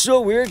 It's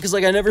so weird because, I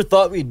never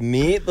thought we'd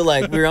meet,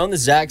 but, we were on the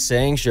Zach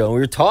Sang show, and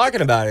we were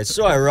talking about it. It's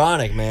so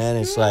ironic, man.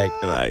 It's like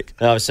all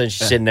of a sudden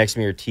she's sitting next to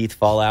me, her teeth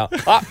fall out.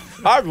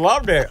 I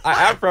loved it.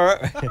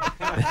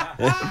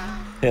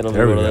 It'll be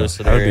one of those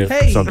scenarios.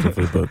 Hey, something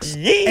for the books.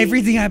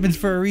 Everything happens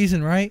for a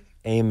reason, right?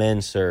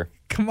 Amen, sir.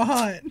 Come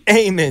on.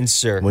 Amen,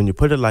 sir. When you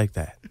put it like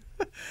that.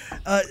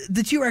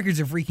 The 2 records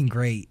are freaking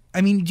great.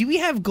 I mean, do we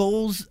have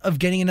goals of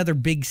getting another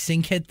big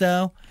sync hit,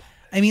 though?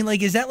 I mean,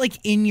 like, is that like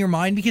in your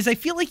mind? Because I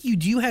feel like you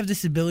do have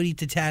this ability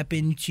to tap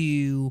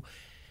into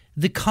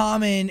the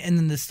common and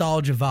the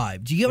nostalgia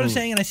vibe. Do you get what I'm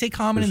saying? And I say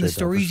common in the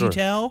stories you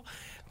tell,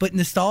 but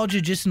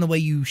nostalgia just in the way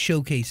you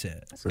showcase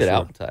it. That's a good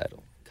album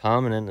title.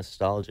 Common and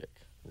nostalgic.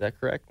 Is that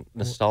correct?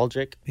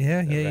 Nostalgic?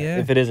 Yeah.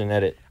 If it isn't,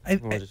 edit. I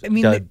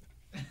mean,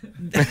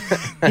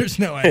 there's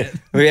no edit.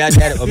 We had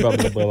to edit.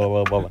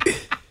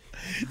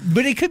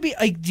 But it could be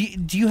like,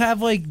 do you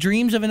have like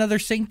dreams of another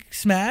Sync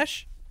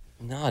Smash?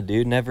 Nah,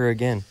 dude, never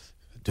again.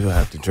 Do I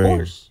have to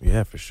dream?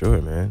 Yeah, for sure,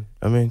 man.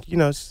 I mean,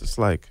 it's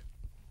like,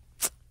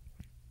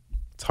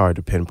 it's hard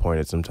to pinpoint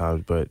it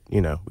sometimes, but, we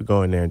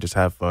go in there and just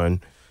have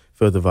fun,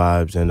 feel the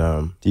vibes, and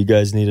do you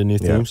guys need a new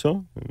theme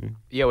song?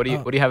 Yeah, what do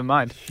you have in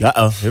mind?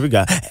 Here we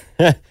go.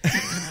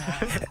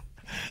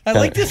 I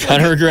like this.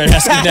 Kind of regret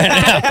asking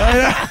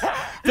that now.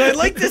 But I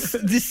like this.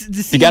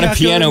 You got a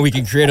piano, we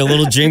can create a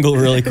little jingle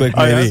really quick,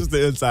 maybe. That's just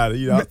the inside. I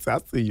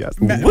see you.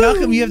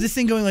 Malcolm, you have this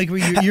thing going like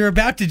where you're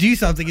about to do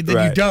something and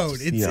then you don't.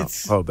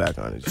 It's hold back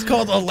on it. It's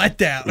called a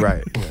letdown.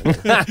 Right.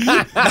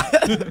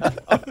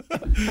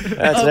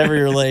 That's every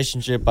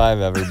relationship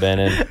I've ever been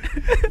in.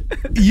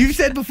 You've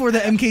said before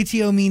that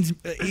MKTO means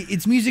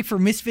it's music for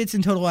misfits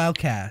and total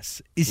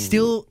outcasts. Is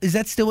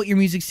that still what your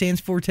music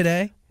stands for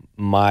today?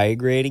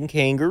 Migrating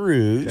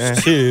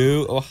kangaroos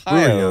to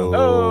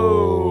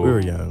Ohio. We were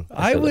young.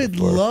 I would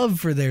love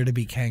for there to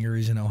be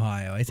kangaroos in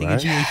Ohio. I think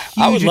it'd be a huge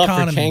I would love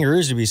economy. for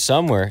kangaroos to be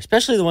somewhere,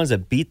 especially the ones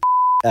that beat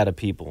the out of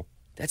people.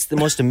 That's the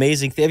most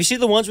amazing thing. Have you seen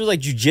the ones with like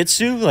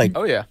jujitsu? Like,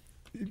 Oh yeah.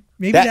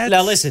 Maybe that's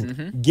now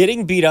listen,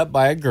 getting beat up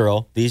by a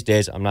girl these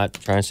days, I'm not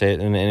trying to say it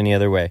in any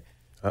other way.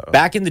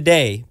 Back in the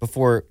day,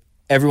 before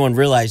everyone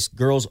realized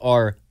girls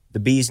are the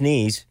bee's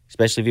knees,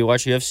 especially if you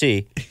watch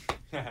UFC,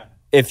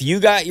 if you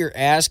got your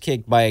ass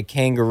kicked by a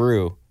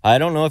kangaroo, I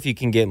don't know if you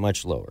can get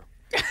much lower.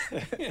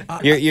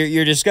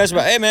 You're discussing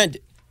about, hey man,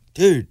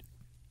 dude,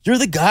 you're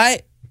the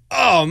guy.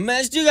 Oh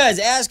man, this dude got his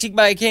ass kicked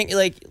by a kangaroo.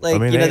 That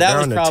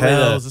was probably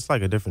it's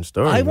like a different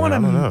story. I want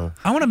to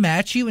to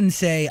match you and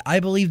say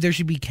I believe there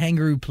should be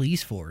kangaroo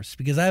police force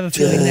because I have a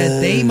feeling that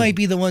they might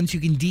be the ones who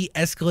can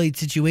de-escalate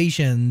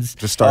situations.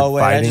 Just start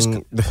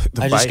fighting.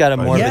 I just got a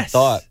morbid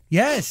thought.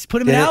 Yes, put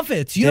them in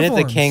outfits, uniforms.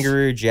 Didn't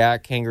the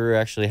kangaroo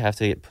actually have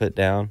to get put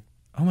down?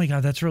 Oh my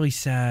God, that's really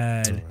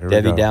sad.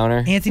 Debbie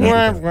Downer. Anthony.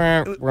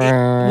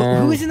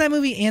 Who is in that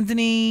movie?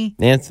 Anthony.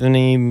 Yeah,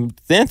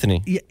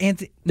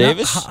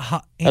 Davis?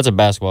 That's a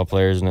basketball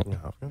player, isn't it?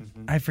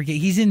 I forget.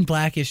 He's in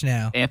Blackish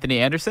now. Anthony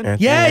Anderson?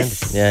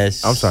 Yes.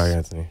 Yes. I'm sorry,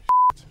 Anthony.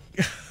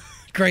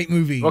 Great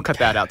movie. We'll cut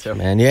that out too.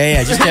 Man,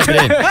 yeah, just step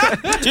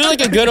it in. Do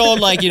like a good old,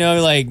 like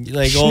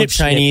old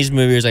Chinese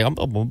movie. It's like,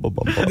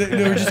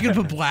 we're just going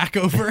to put black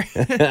over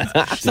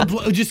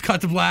it. Just cut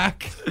to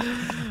black.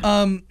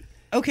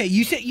 Okay,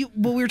 you said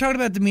we were talking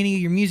about the meaning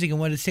of your music and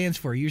what it stands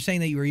for. You were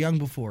saying that you were young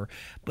before,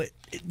 but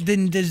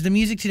then does the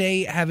music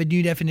today have a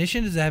new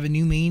definition? Does it have a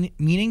new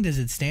meaning? Does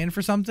it stand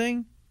for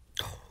something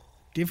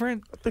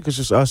different? I think it's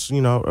just us,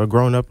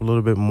 growing up a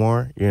little bit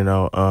more.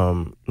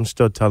 I'm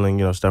still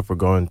telling stuff we're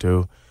going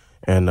through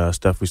and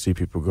stuff we see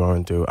people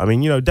going through. I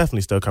mean,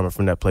 definitely still coming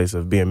from that place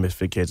of being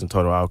misfit kids and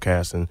total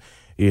outcasts, and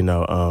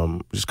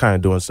just kind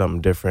of doing something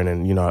different,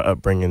 and our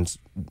upbringings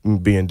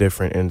being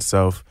different in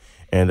itself.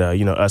 And,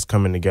 us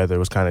coming together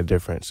was kind of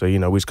different. So, we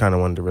just kind of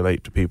wanted to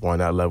relate to people on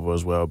that level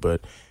as well.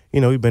 But,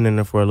 we've been in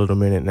there for a little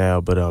minute now,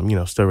 but,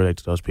 still relate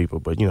to those people.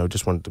 But,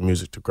 just wanted the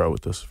music to grow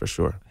with us for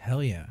sure.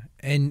 Hell yeah.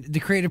 And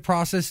the creative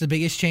process, the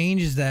biggest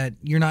change is that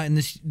you're not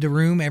in the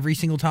room every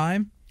single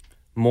time?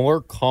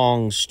 More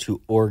Kongs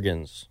to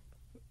organs.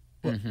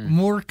 Mm-hmm.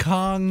 More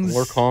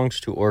Kongs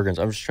to organs.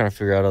 I'm just trying to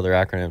figure out other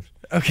acronyms.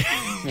 Okay.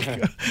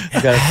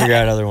 You got to figure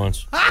out other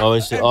ones.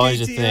 Always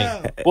a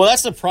thing. Well,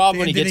 that's the problem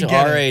when you get to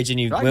our age and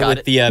you went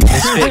with the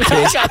misfit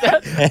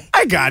kids.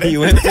 I got it. You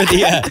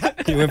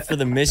went for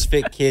the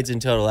misfit kids and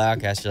total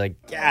outcasts. You're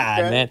like,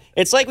 God, man.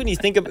 It's like when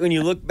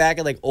you look back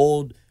at like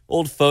old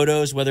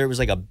photos, whether it was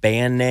like a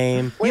band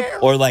name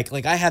or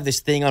like I have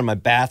this thing on my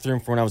bathroom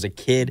from when I was a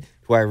kid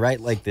where I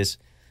write like this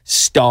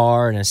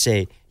star and I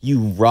say you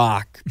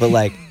rock, but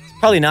like it's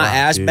probably not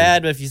as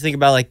bad. But if you think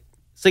about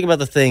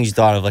the things you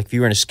thought of, like if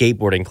you were in a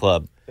skateboarding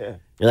club, you're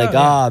like,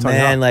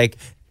 man, like,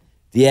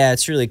 yeah,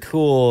 it's really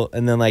cool.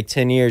 And then like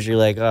 10 years, you're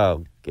like,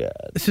 oh God.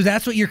 So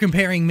that's what you're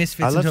comparing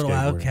Misfits and Total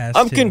Outcasts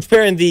I'm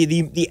comparing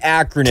the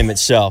acronym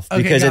itself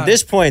because at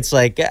this point it's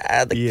like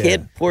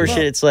kid portion.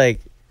 It's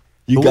like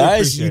you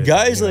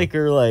guys like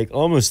are like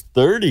almost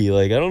 30.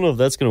 Like I don't know if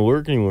that's gonna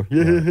work anymore.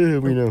 Yeah,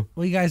 we know.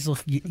 Well, you guys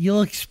look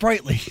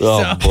sprightly.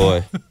 Oh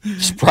boy,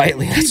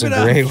 sprightly. That's a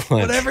great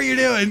one. Whatever you're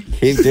doing,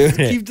 keep doing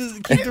it.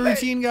 Keep the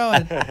routine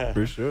going.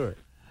 For sure.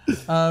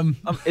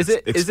 Is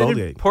it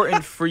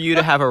important for you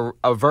to have a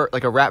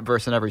rap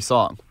verse in every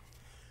song?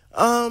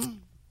 I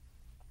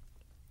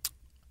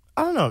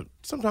don't know.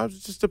 Sometimes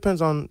it just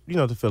depends on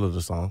the feel of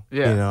the song.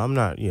 Yeah.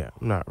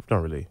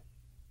 Don't really.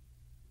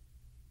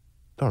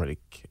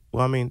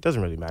 Well, I mean, it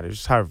doesn't really matter.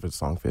 Just however the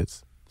song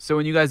fits. So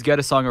when you guys get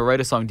a song or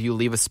write a song, do you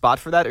leave a spot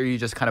for that, or you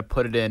just kind of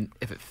put it in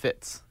if it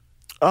fits?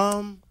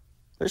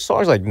 There's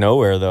songs like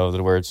Nowhere, though,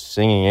 where it's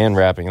singing and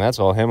rapping, and that's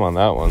all him on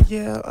that one.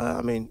 Yeah,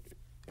 I mean,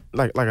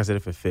 like I said,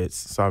 if it fits.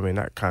 So, I mean,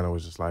 that kind of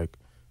was just like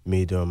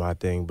me doing my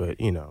thing, but,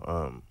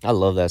 I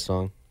love that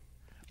song.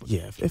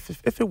 Yeah, if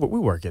it, we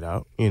work it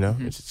out, It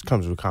just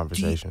comes with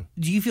conversation.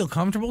 Do you feel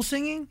comfortable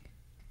singing?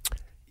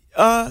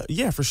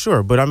 Yeah, for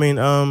sure. But, I mean,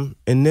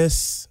 in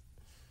this,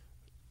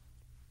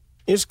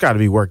 it's got to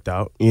be worked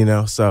out,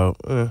 so.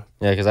 Yeah,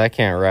 because I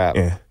can't rap.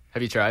 Yeah.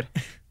 Have you tried?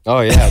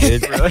 Oh, yeah,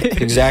 dude. Really?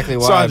 Exactly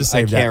why So I just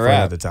saved that can't for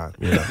rap. another time,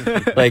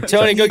 Like,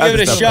 Tony, go give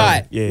it a stuff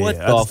shot. Yeah, What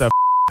yeah, the other stuff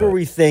were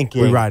we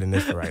thinking? we're riding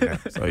this for right now.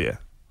 So, yeah,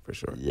 for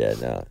sure.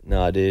 Yeah,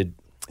 no, dude.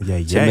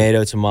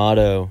 Yeah.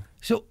 Tomato.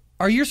 So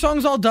are your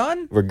songs all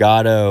done?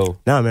 Regato.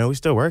 No, man, we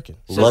still working.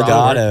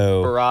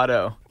 Legato.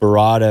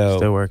 Barado.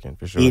 Still working,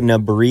 for sure. Eating a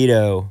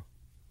burrito.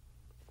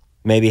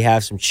 Maybe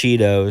have some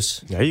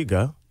Cheetos. There you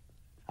go.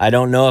 I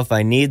don't know if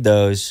I need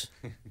those.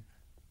 You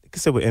can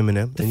sit with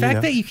Eminem. The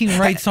fact that you can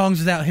write songs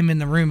without him in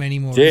the room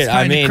anymore. Dude, is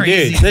kinda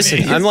crazy. dude,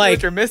 listen, I'm like,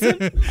 What you're missing?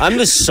 I'm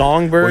the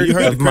songbird you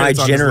heard of the my credits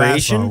on this last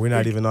generation. song. We're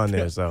not even on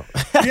there, so.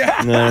 You know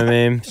what I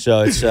mean?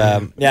 So it's,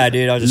 yeah,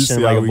 dude, I'll just You send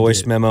see like how a we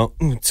voice get. memo.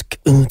 Do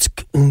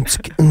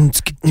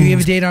you have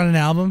a date on an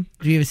album?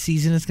 Do you have a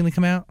season that's going to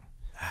come out?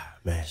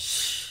 Man,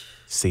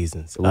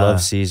 seasons.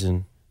 Love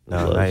season. No,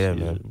 Love not yet,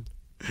 season. man.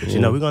 But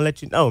we're going to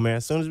let you know, man.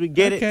 As soon as we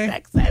get Okay. it,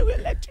 next time we'll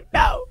let you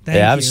know. Thank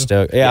Yeah, I'm you.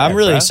 stoked. Yeah, I'm Yeah,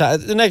 really bro.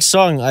 excited. The next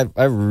song,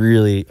 I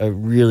really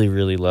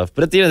love.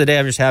 But at the end of the day,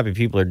 I'm just happy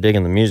people are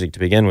digging the music to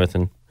begin with,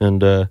 and On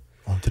to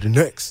the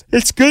next.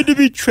 it's good to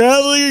be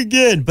traveling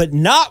again. But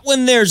not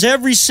when there's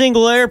every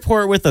single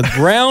airport with a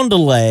ground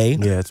delay.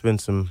 Yeah, it's been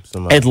some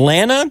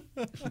Atlanta,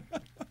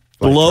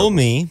 blow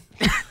me.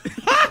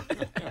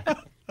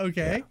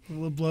 Okay.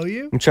 Will it blow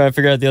you? I'm trying to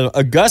figure out the other.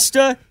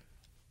 Augusta,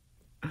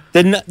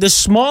 the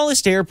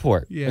smallest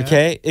airport. Yeah.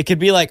 Okay, it could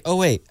be like, oh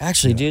wait,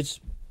 actually, dudes,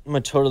 I'm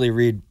gonna totally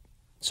read.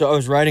 So I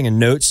was writing a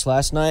notes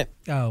last night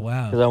Oh,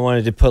 wow. because I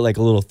wanted to put like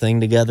a little thing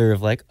together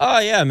of like, oh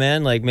yeah,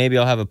 man, like maybe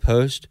I'll have a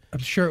post. I'm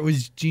sure it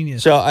was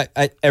genius. So I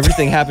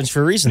everything happens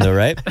for a reason though,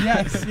 right?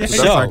 yes. Is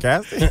So- that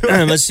sarcastic?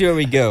 Let's see where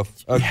we go.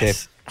 Okay.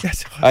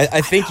 Yes.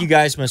 I think you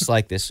guys must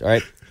like this. All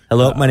right.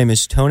 Hello, my name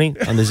is Tony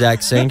on the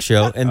Zach Sang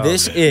Show, and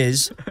this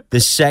is the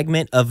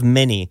segment of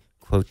many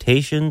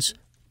quotations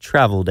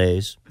travel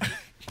days.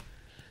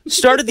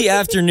 Started the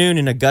afternoon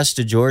in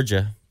Augusta,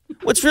 Georgia.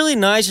 What's really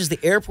nice is the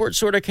airport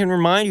sort of can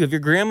remind you of your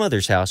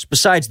grandmother's house,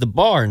 besides the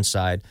bar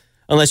inside.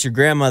 Unless your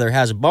grandmother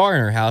has a bar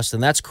in her house, then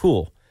that's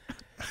cool.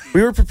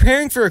 We were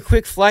preparing for a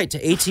quick flight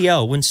to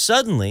ATL when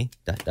suddenly, ...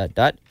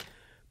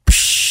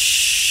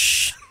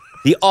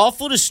 The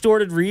awful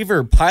distorted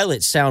reverb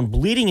pilot sound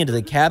bleeding into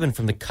the cabin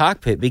from the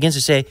cockpit begins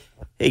to say,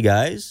 hey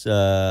guys,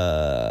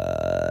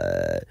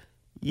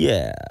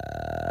 yeah.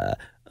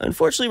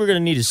 Unfortunately, we're going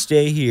to need to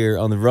stay here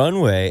on the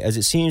runway as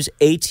it seems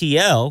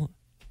ATL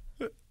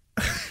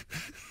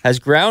has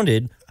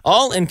grounded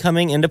all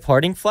incoming and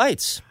departing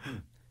flights.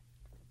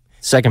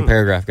 Second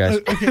paragraph, guys.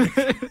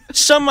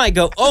 Some might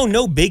go, oh,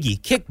 no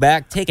biggie. Kick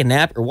back, take a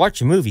nap, or watch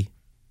a movie.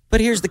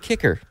 But here's the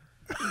kicker.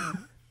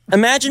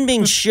 Imagine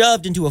being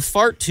shoved into a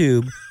fart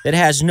tube that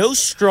has no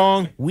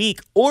strong, weak,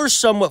 or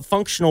somewhat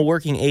functional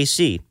working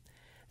AC.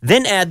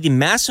 Then add the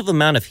massive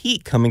amount of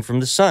heat coming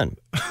from the sun.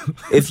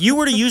 If you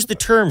were to use the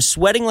term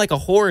sweating like a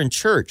whore in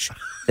church,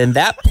 then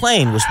that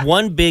plane was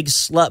one big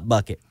slut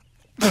bucket.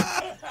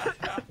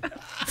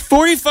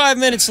 45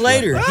 minutes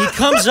later, he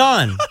comes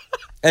on.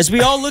 As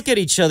we all look at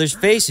each other's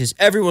faces,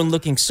 everyone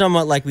looking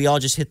somewhat like we all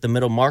just hit the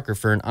middle marker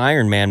for an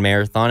Ironman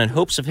marathon in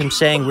hopes of him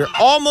saying, we're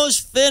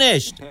almost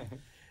finished.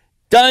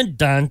 Dun,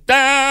 dun,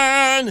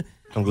 dun.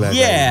 I'm glad.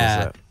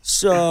 Yeah.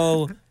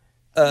 So,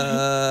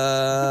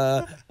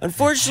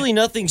 unfortunately,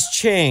 nothing's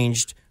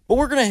changed, but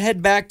we're going to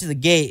head back to the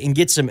gate and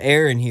get some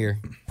air in here.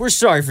 We're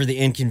sorry for the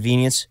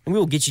inconvenience, and we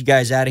will get you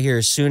guys out of here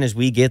as soon as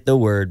we get the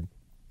word.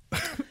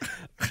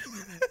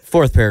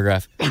 Fourth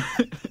paragraph.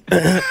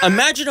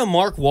 Imagine a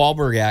Mark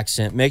Wahlberg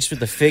accent mixed with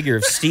the figure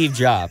of Steve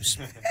Jobs.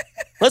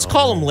 Let's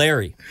call him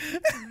Larry.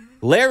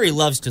 Larry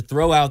loves to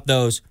throw out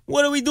those,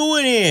 what are we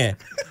doing here?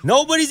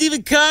 Nobody's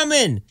even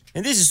coming.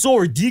 And this is so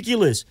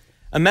ridiculous.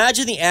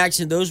 Imagine the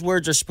accent. Those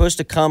words are supposed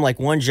to come like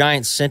one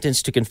giant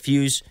sentence to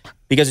confuse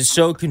because it's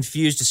so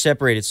confused to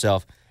separate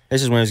itself.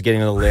 This is when it was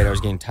getting a little late. I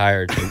was getting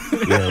tired.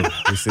 Yeah,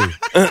 we see.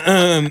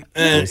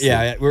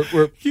 Yeah,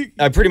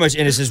 I pretty much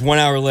ended this 1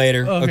 hour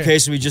later. Okay. Okay,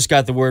 so we just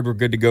got the word. We're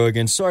good to go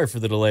again. Sorry for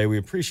the delay. We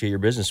appreciate your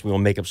business. We will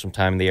make up some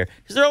time in the air.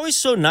 Because they're always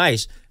so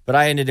nice. But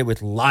I ended it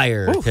with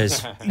liar.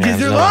 Because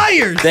they're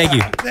liars. Thank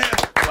you.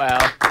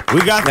 Wow. We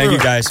got through Thank you,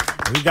 it. guys.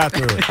 We got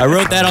through it. I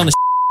wrote that on the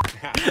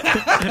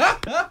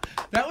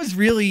That was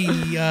really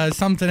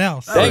something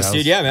else. Thanks, that dude.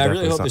 was Yeah, man. I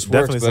really hope this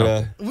definitely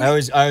works. But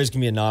I always can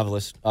be a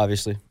novelist,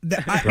 obviously.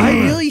 I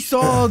really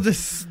saw the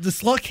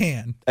slut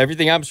can.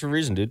 Everything happens for a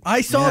reason, dude.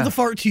 I saw the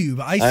fart tube.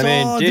 I saw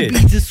mean, the dude.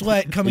 beads of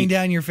sweat coming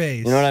down your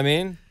face. You know what I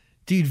mean?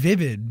 Dude,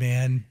 vivid,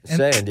 man.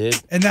 Saying,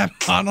 dude. And that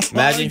monologue.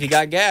 Imagine if you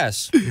got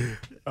gas.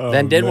 Oh,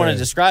 Then didn't want to man.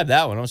 describe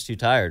that one. I was too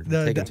tired.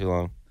 The- Taking the- too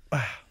long.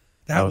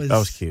 that was That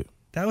was cute.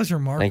 That was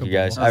remarkable. Thank you,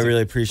 guys. I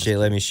really appreciate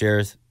letting me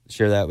share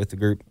share that with the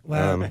group.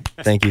 Wow.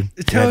 Thank you.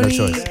 Tony,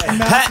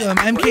 Malcolm,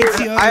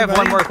 MKTO. I have one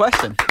everybody. more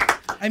question.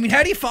 I mean,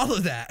 how do you follow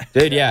that?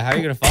 Dude, yeah, how are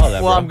you going to follow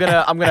that, Well, bro?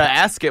 I'm gonna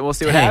ask it. We'll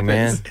see what Dang,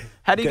 happens. man.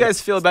 How do you guys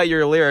feel about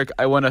your lyric?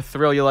 I want to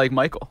thrill you like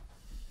Michael.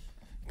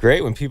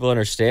 Great when people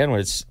understand when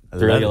it's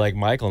thrill you like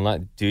Michael,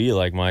 not do you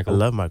like Michael. I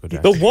love Michael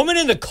Jackson. The woman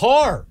in the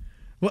car.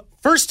 What?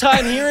 First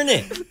time hearing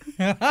it.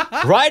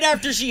 Right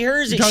after she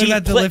hears it, talking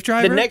about the Lyft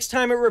driver? The next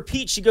time it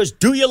repeats, she goes,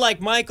 "Do you like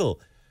Michael?"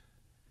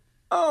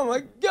 Oh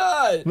my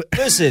God!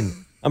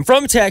 Listen, I'm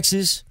from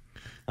Texas.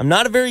 I'm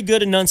not a very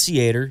good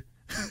enunciator.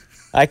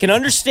 I can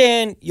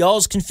understand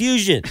y'all's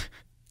confusion,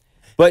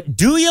 but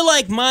 "Do you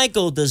like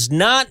Michael" does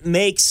not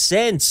make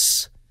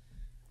sense,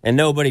 and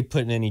nobody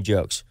putting any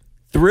jokes.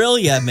 Thrill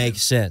ya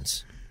makes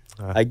sense.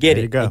 I get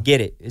it. I get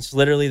it. It's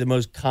literally the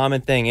most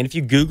common thing. And if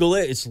you Google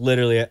it, it's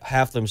literally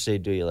half of them say,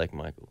 "Do you like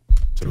Michael?"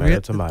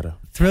 Tomato.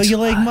 Thrill you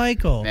like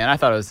Michael. Man, I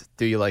thought it was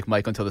 "Do you like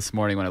Michael" until this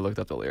morning when I looked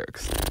up the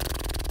lyrics.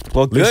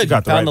 Well, good. You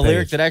got found the the right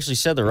lyric page. that actually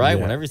said the right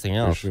Yeah, one. Everything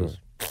else. for sure. was-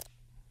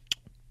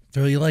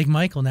 Thrill you like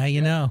Michael. Now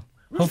you know.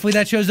 Hopefully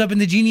that shows up in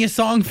the Genius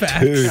Song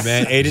Facts. Dude,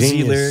 man, A to Z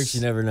Genius. lyrics,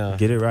 you never know.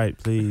 Get it right,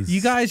 please. You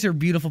guys are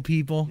beautiful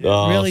people.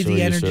 Oh, really, so the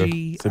are you, sir.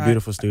 energy. It's a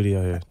beautiful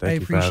studio here. I Thank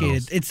you for having appreciate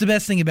us. it. It's the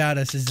best thing about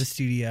us is the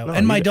studio. No,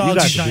 and my you dog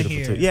guys is are not beautiful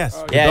here. too. Yes.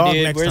 the Yeah, dog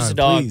dude, next where's time, the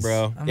dog, please.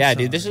 bro? I'm Yeah,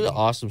 dude, this is sorry. an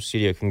awesome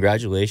studio.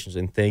 Congratulations,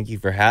 and thank you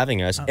for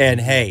having us.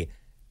 And hey,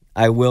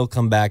 I will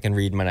come back and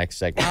read my next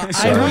segment.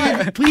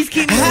 So, Please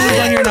keep me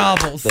on your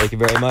novels. thank you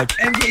very much.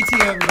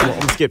 MKT everybody.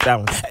 Let me skip that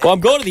one. Well, I'm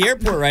going to the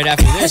airport right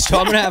after this, so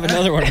I'm going to have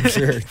another one, I'm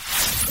sure.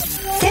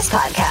 This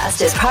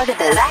podcast is part of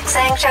the Zach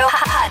Sang Show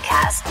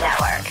Podcast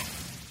Network.